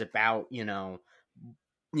story is about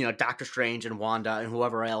Doctor Strange and Wanda and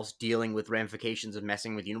whoever else dealing with ramifications of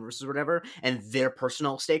messing with universes or whatever, and their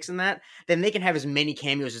personal stakes in that, then they can have as many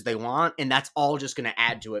cameos as they want, and that's all just going to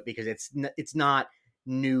add to it because it's not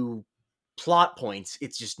new plot points;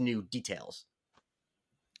 it's just new details.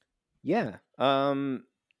 Yeah.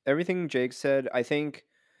 Everything Jake said, I think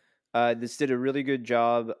this did a really good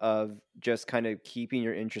job of just kind of keeping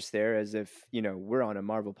your interest there, as if we're on a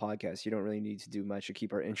Marvel podcast. You don't really need to do much to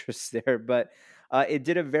keep our interests there, but it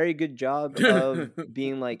did a very good job of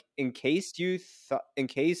being like, in case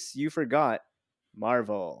you forgot,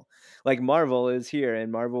 Marvel, like Marvel is here,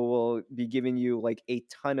 and Marvel will be giving you like a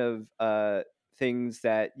ton of things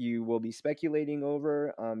that you will be speculating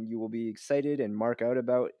over, you will be excited and mark out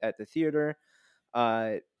about at the theater.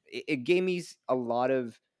 It gave me a lot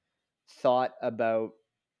of thought about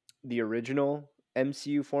the original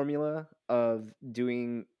MCU formula of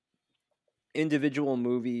doing individual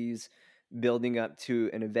movies building up to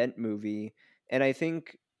an event movie, and I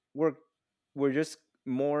think we're just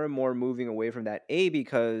more and more moving away from that,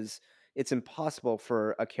 because it's impossible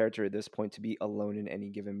for a character at this point to be alone in any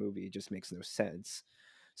given movie. It just makes no sense.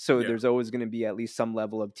 So Yeah. there's always going to be at least some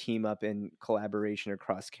level of team up and collaboration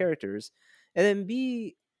across characters. And then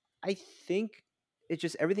B, I think it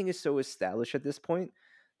just, everything is so established at this point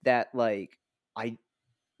that like I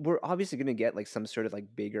we're obviously going to get like some sort of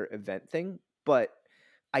like bigger event thing, but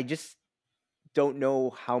I just don't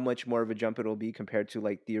know how much more of a jump it'll be compared to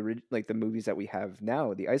like like the movies that we have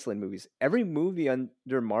now, the Iceland movies. Every movie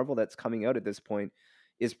under Marvel that's coming out at this point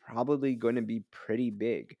is probably going to be pretty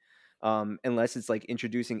big, unless it's like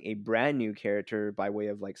introducing a brand new character by way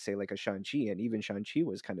of like, say, like a Shang-Chi, and even Shang-Chi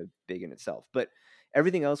was kind of big in itself. But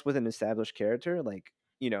everything else with an established character, like,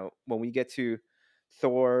 when we get to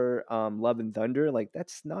Thor, Love and Thunder, like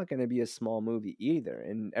that's not going to be a small movie either,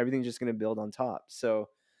 and everything's just going to build on top. So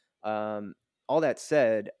um all that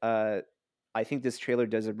said, I think this trailer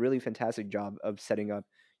does a really fantastic job of setting up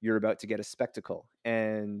you're about to get a spectacle,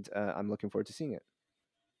 and I'm looking forward to seeing it.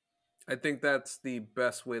 I think that's the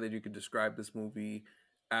best way that you could describe this movie,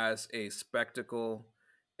 as a spectacle.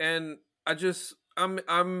 And I'm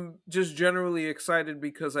just generally excited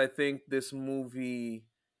because I think this movie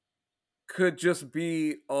could just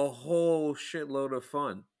be a whole shitload of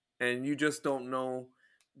fun, and you just don't know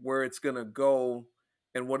where it's going to go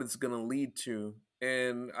and what it's going to lead to.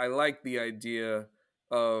 And I like the idea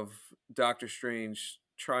of Doctor Strange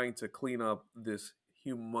trying to clean up this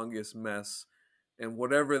humongous mess, and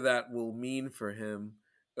whatever that will mean for him,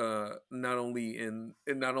 not only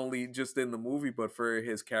not only just in the movie, but for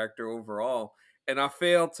his character overall. And I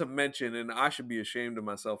failed to mention, and I should be ashamed of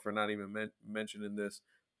myself for not even mentioning this,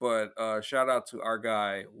 but shout out to our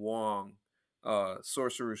guy Wong,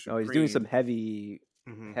 Sorcerer Supreme. Oh, he's doing some heavy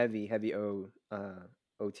Mhm. heavy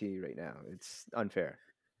OT right now. It's unfair.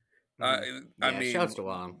 I Yeah, mean, shouts to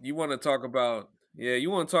Wong. you want to talk about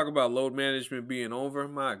load management being over?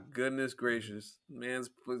 My goodness gracious,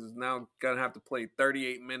 man's is now gonna have to play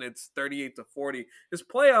 38 minutes, 38 to 40. It's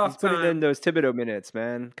playoff He's putting in time. those Thibodeau minutes,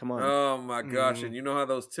 man. Come on. Oh my gosh! Mhm. And you know how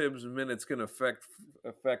those Tibbs minutes can affect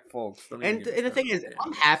folks. Don't even And, get me and the thing started is, on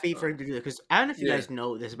I'm him. happy for him to do it, because I don't know if you Yeah. guys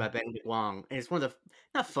know this about Benedict Wong, and it's one of the,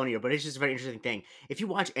 not funnier, but it's just a very interesting thing. If you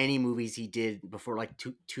watch any movies he did before like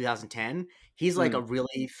 2010, he's like a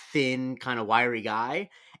really thin, kind of wiry guy,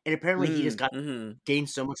 and apparently he just got Mm-hmm. gained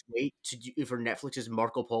so much weight for Netflix's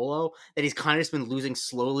Marco Polo that he's kind of just been losing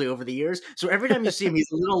slowly over the years. So every time you see him,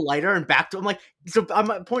 he's a little lighter and back to. I'm like, so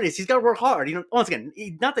my point is, he's got to work hard. Once again,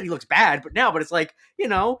 not that he looks bad, but it's like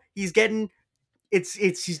he's getting.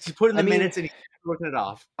 He's putting the minutes and he's working it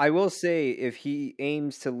off. I will say, if he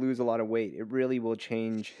aims to lose a lot of weight, it really will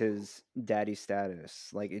change his daddy status.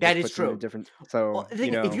 Like it That just is puts him in a true. different. So Well, the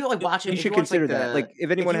thing, if you like watch it, you if should you watch, consider like, that. Like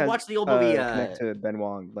if anyone you has watch the old movie, connect to Ben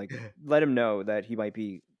Wong, like let him know that he might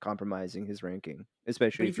be compromising his ranking, but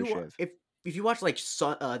especially if for you Shiv. if you watch like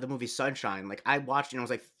the movie Sunshine, like I watched, I was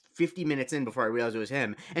like 50 minutes in before I realized it was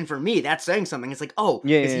him, and for me that's saying something. It's like, oh,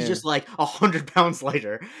 Yeah, is he yeah, just like 100 pounds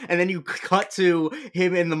lighter? And then you cut to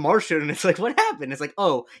him in The Martian, and it's like, what happened? It's like,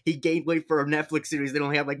 oh, he gained weight for a Netflix series. They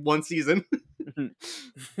only have like one season.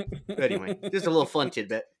 But anyway, just a little fun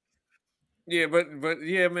tidbit. Yeah, but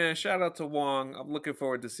yeah, man. Shout out to Wong. I'm looking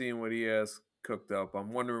forward to seeing what he has cooked up.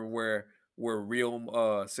 I'm wondering where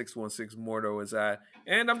real 616 Mordo is at,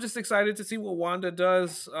 and I'm just excited to see what Wanda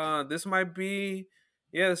does. This might be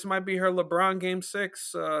her LeBron Game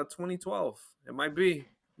 6, 2012. It might be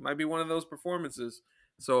one of those performances.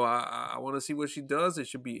 So I want to see what she does. It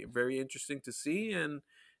should be very interesting to see, and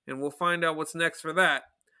we'll find out what's next for that.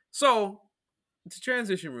 So to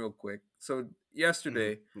transition real quick. So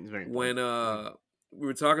yesterday, It's very when important. we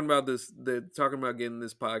were talking about talking about getting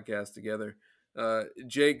this podcast together,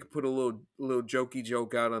 Jake put a little jokey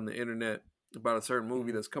joke out on the internet about a certain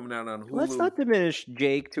movie that's coming out on Hulu. Let's not diminish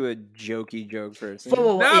Jake to a jokey joke person.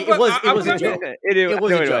 Nah, It but was I'm a joke. It was a a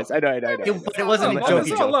joke. I know. It wasn't a all jokey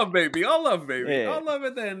it's all joke. love, baby. All love, baby. Yeah. All love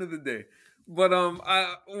at the end of the day. But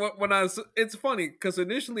it's funny because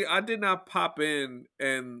initially I did not pop in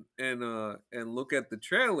and look at the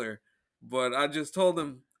trailer, but I just told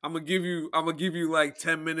him I'm gonna give you like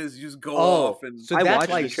 10 minutes. You just go off and so I that's watched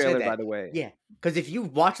why the you said trailer, that. by the way. Yeah, because if you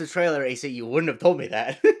watched the trailer, AC, you wouldn't have told me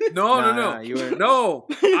that. no, Nah, you weren't. no,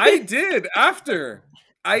 I did after.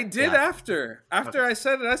 I did Yeah. after I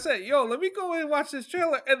said it. I said, "Yo, let me go and watch this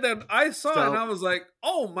trailer," and then I saw it, and I So was like,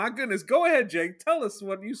 "Oh my goodness!" Go ahead, Jake. Tell us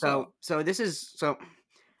what you saw. this is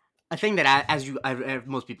a thing that as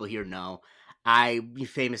most people here know. I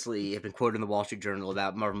famously have been quoted in the Wall Street Journal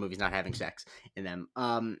about Marvel movies not having sex in them.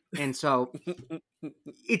 And so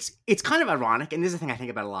it's kind of ironic, and this is a thing I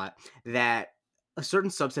think about a lot, that a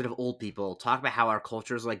certain subset of old people talk about how our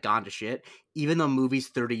culture's like gone to shit, even though movies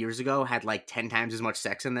 30 years ago had like 10 times as much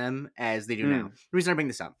sex in them as they do now. The reason I bring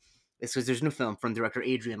this up is because there's a new film from director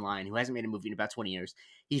Adrian Lyne, who hasn't made a movie in about 20 years.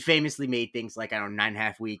 He famously made things like, I don't know,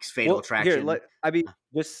 9.5 Weeks, Fatal Attraction.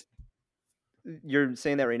 You're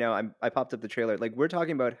saying that right now. I popped up the trailer. Like, we're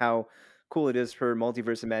talking about how cool it is for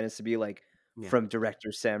Multiverse of Madness to be like from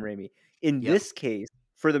director Sam Raimi. In this case,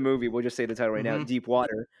 for the movie, we'll just say the title right now, Deep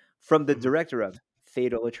Water, from the director of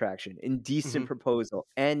Fatal Attraction, Indecent Proposal,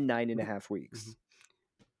 and 9.5 Weeks.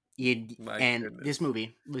 This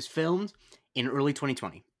movie was filmed in early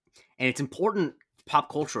 2020, and it's important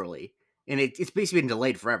pop culturally, and it's basically been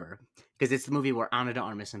delayed forever because it's the movie where Ana de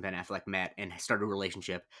Armas and Ben Affleck met and started a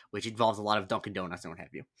relationship, which involves a lot of Dunkin' Donuts and what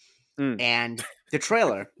have you. And the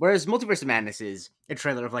trailer, whereas Multiverse of Madness is a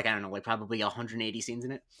trailer of like, I don't know, like probably 180 scenes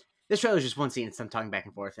in it. This trailer is just one scene, it's them talking back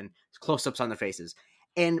and forth and close-ups on their faces.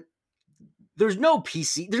 And there's no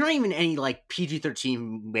PC, there's not even any like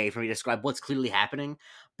PG-13 way for me to describe what's clearly happening.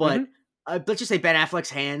 But let's just say Ben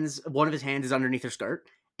Affleck's hands, one of his hands is underneath her skirt,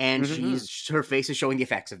 and her face is showing the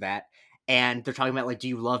effects of that. And they're talking about like, do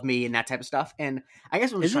you love me and that type of stuff. And I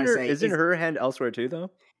guess what I'm trying to say isn't her hand elsewhere too,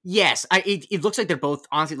 though? Yes, it looks like they're both.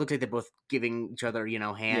 Honestly, it looks like they're both giving each other,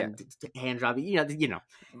 hand job. They're giving out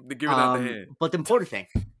the hand. But the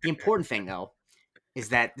important thing though, is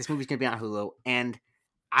that this movie's gonna be on Hulu, and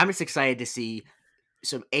I'm just excited to see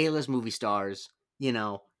some A-list movie stars,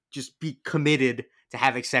 just be committed to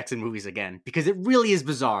having sex in movies again, because it really is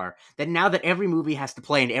bizarre that now that every movie has to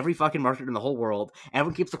play in every fucking market in the whole world,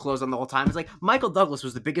 everyone keeps the clothes on the whole time. It's like Michael Douglas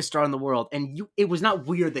was the biggest star in the world, and it was not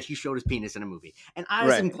weird that he showed his penis in a movie. And I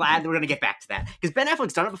am glad that we're gonna get back to that, because Ben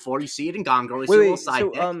Affleck's done it before. You see it in Gone Girl. You see a little side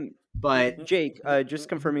dick. But Jake, just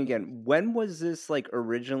confirming again, when was this like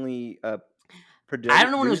originally I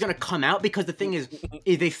don't know when it was going to come out, because the thing is,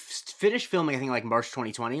 they finished filming, I think, like March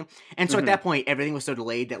 2020, and so at that point, everything was so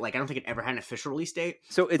delayed that like I don't think it ever had an official release date.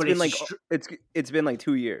 So it's been it's been like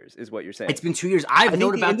 2 years, is what you're saying. It's been 2 years. I've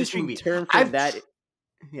known about this movie.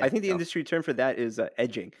 I think the industry term for that is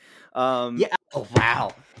edging. Yeah. Oh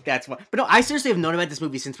wow, that's what. But no, I seriously have known about this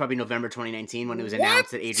movie since probably November 2019 when it was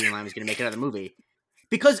announced that Adrian Lyne was going to make another movie.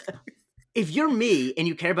 Because if you're me and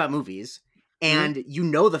you care about movies, and you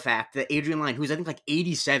know the fact that Adrian Lyne, who's I think like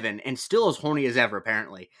 87 and still as horny as ever,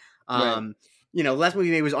 apparently. The last movie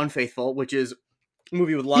he made was Unfaithful, which is a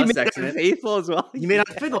movie with a lot of sex in it. Unfaithful as well. He made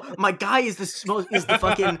Unfaithful. My guy is the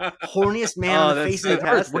fucking horniest man on the face of the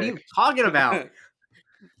earth. What are you talking about?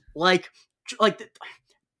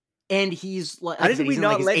 And he's like, how did we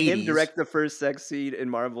not let him direct the first sex scene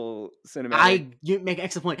in Marvel Cinematic? You make an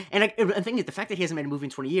excellent point. And the thing is, the fact that he hasn't made a movie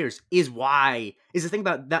in 20 years is the thing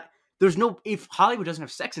about that. If Hollywood doesn't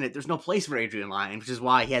have sex in it, there's no place for Adrian Lyne, which is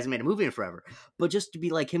why he hasn't made a movie in forever. But just to be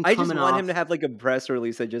like him, I just want him to have like a press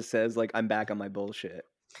release that just says like, I'm back on my bullshit.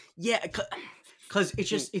 Yeah, because it's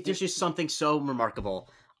just something so remarkable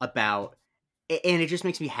about, and it just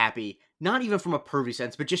makes me happy. Not even from a pervy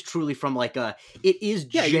sense, but just truly from like it is.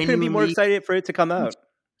 Yeah, you couldn't be more excited for it to come out.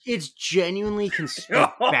 It's genuinely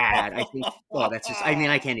bad. I think. Oh, that's just. I mean,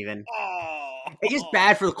 I can't even. It's just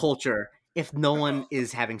bad for the culture if no one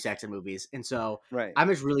is having sex in movies. And so I'm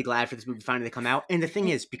just really glad for this movie finally to come out. And the thing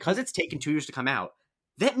is, because it's taken 2 years to come out,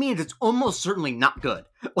 that means it's almost certainly not good.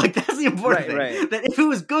 Like, that's the important thing. That if it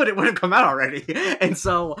was good, it would have come out already. And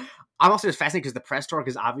so I'm also just fascinated because the press tour,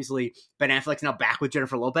 because obviously Ben Affleck's now back with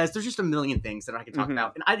Jennifer Lopez. There's just a million things that I can talk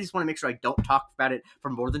about. And I just want to make sure I don't talk about it for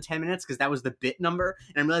more than 10 minutes, because that was the bit number.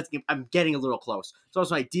 And I'm realizing I'm getting a little close. So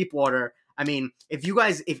also like Deep Water. I mean,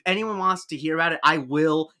 if anyone wants to hear about it, I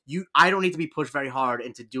will. I don't need to be pushed very hard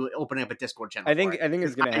into opening up a Discord channel. I think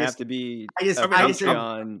it's gonna have to be. Listen,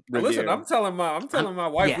 I'm telling my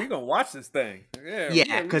wife we're gonna watch this thing.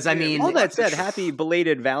 Yeah, because I mean, all that said, happy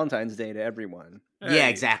belated Valentine's Day to everyone. Yeah,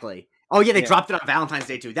 exactly. Oh yeah, they dropped it on Valentine's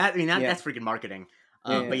Day too. That's freaking marketing.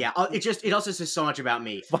 But yeah, it also says so much about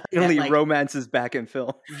me. Finally, romance is back in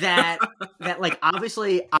film. that like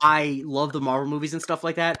obviously I love the Marvel movies and stuff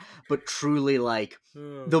like that, but truly like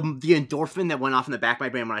the endorphin that went off in the back of my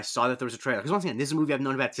brain when I saw that there was a trailer. Because once again, this is a movie I've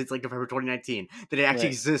known about since like November 2019 that it actually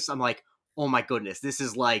exists. I'm like, oh my goodness, this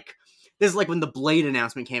is like when the Blade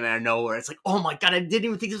announcement came out of nowhere. It's like, oh my god, I didn't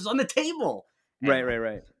even think this was on the table.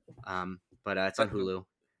 Right. But it's on Hulu.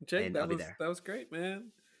 Jake, and I'll be there. that was great,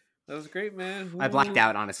 man. That was great, man. I blacked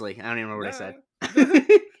out, honestly. I don't even remember what I said.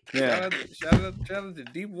 Yeah. Shout out to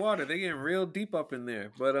Deep Water. They getting real deep up in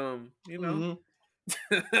there. But you know.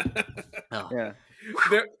 Oh. Yeah.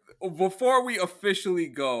 There, before we officially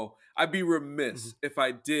go, I'd be remiss Mhm. if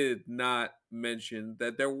I did not mention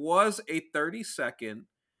that there was a 30-second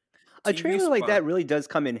A TV trailer like that spot. really does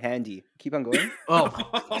come in handy. Keep on going. Oh,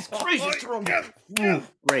 it's crazy, Jerome.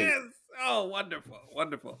 Great. Yes. Oh, wonderful,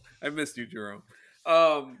 wonderful. I missed you, Jerome.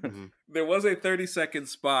 Mhm. There was a 30-second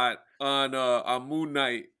spot on Moon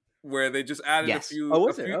Knight where they just added Yes. a few. Oh,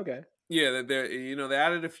 was there? Okay. Yeah, they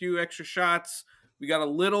added a few extra shots. We got a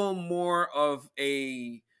little more of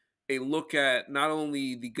a look at not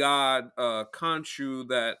only the god Khonshu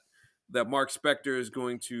that Mark Spector is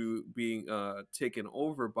going to be taken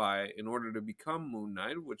over by in order to become Moon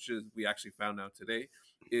Knight, which is we actually found out today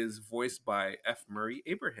is voiced by F. Murray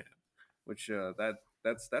Abraham, which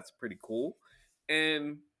that's pretty cool.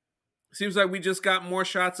 And seems like we just got more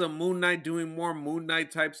shots of Moon Knight doing more Moon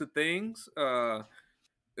Knight types of things. It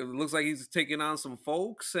looks like he's taking on some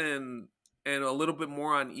folks and a little bit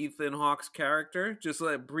more on Ethan Hawke's character, just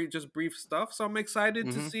like brief stuff. So I'm excited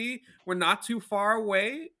to Mhm. see. We're not too far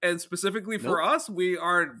away, and specifically for Nope. us, we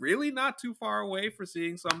are really not too far away for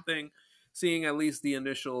seeing at least the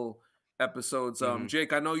initial episodes. Mhm.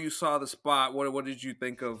 Jake, I know you saw the spot. What did you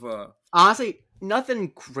think of? Honestly, nothing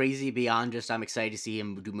crazy beyond just I'm excited to see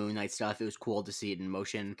him do Moon Knight stuff. It was cool to see it in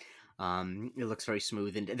motion. It looks very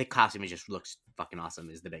smooth, and the costume just looks fucking awesome.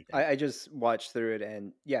 Is the big thing. I just watched through it,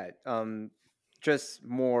 and yeah, just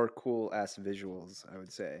more cool ass visuals, I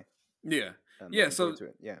would say. Yeah, I'm yeah. looking So forward to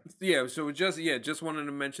it. Yeah. yeah, so just wanted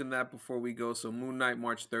to mention that before we go. So Moon Knight,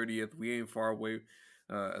 March 30th. We ain't far away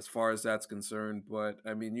as far as that's concerned. But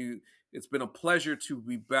I mean, it's been a pleasure to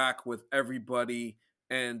be back with everybody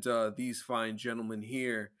and these fine gentlemen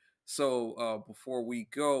here. So before we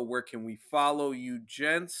go, where can we follow you,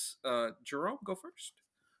 gents? Jerome, go first.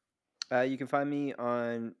 You can find me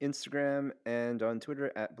on Instagram and on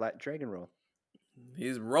Twitter at Black Dragon Roll.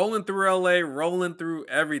 He's rolling through LA, rolling through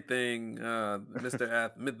everything.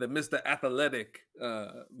 Mr. Athletic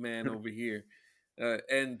man over here.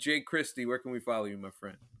 And Jake Christie, where can we follow you, my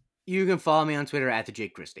friend? You can follow me on Twitter at the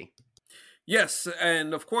Jake Christie. Yes,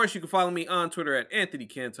 and of course you can follow me on Twitter at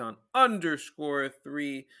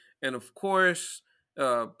AnthonyCanton_3. And of course,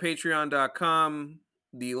 Patreon.com.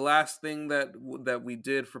 The last thing that we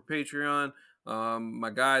did for Patreon, my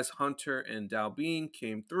guys Hunter and Dalbean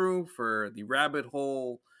came through for the rabbit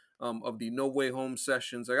hole of the No Way Home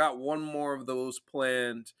sessions. I got one more of those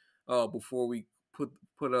planned before we put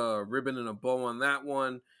a ribbon and a bow on that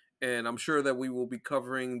one. And I'm sure that we will be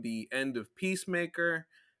covering the end of Peacemaker.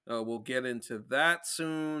 We'll get into that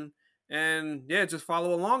soon. And yeah, just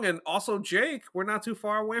follow along. And also, Jake, we're not too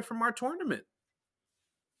far away from our tournament.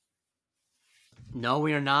 No,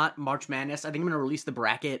 we are not. March Madness. I think I'm going to release the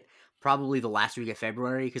bracket probably the last week of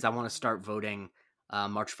February because I want to start voting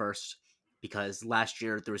March 1st because last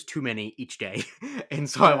year there was too many each day. And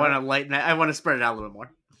so I want to lighten it. I want to spread it out a little bit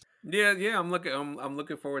more. Yeah, I'm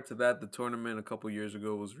looking forward to that. The tournament a couple years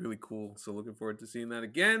ago was really cool. So looking forward to seeing that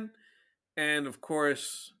again. And of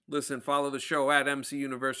course, follow the show at MC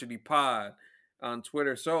University Pod on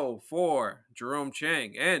Twitter. So for Jerome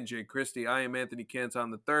Chang and Jake Christie, I am Anthony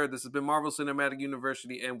Canton III. This has been Marvel Cinematic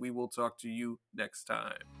University, and we will talk to you next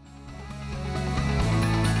time.